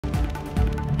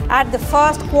At the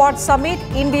first Quad Summit,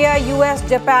 India, US,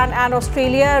 Japan and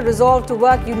Australia resolved to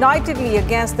work unitedly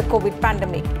against the COVID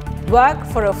pandemic. Work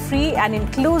for a free and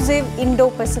inclusive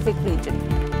Indo-Pacific region.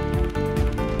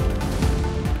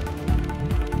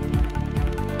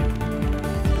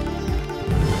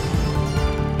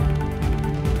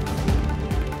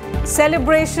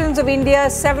 Celebrations of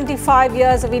India's 75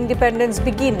 years of independence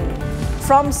begin.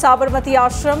 From Sabarmati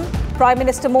Ashram, Prime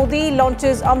Minister Modi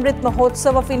launches Amrit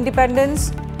Mahotsav of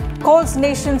Independence, calls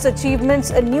nation's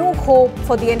achievements a new hope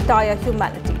for the entire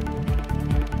humanity.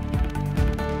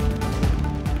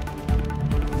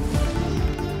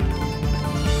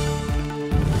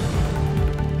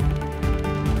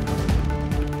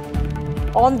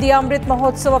 On the Amrit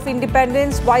Mahotsav of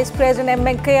Independence, Vice President M.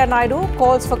 Venkaiah Naidu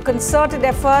calls for concerted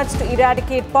efforts to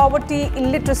eradicate poverty,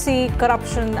 illiteracy,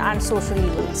 corruption and social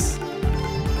evils.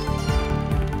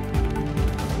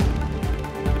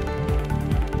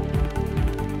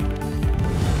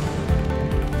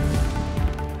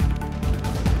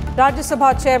 Rajya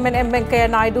Sabha Chairman M. Venkaiah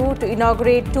Naidu to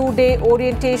inaugurate two-day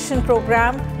orientation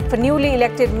program for newly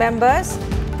elected members,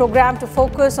 program to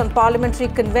focus on parliamentary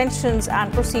conventions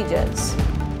and procedures.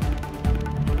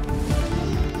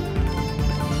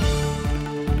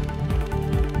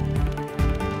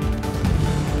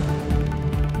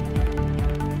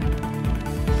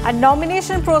 A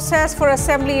nomination process for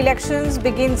assembly elections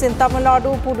begins in Tamil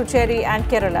Nadu, Puducherry and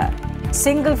Kerala.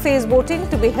 Single-phase voting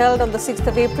to be held on the 6th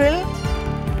of April.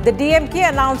 The DMK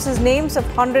announces names of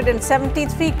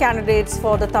 173 candidates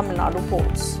for the Tamil Nadu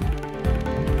polls.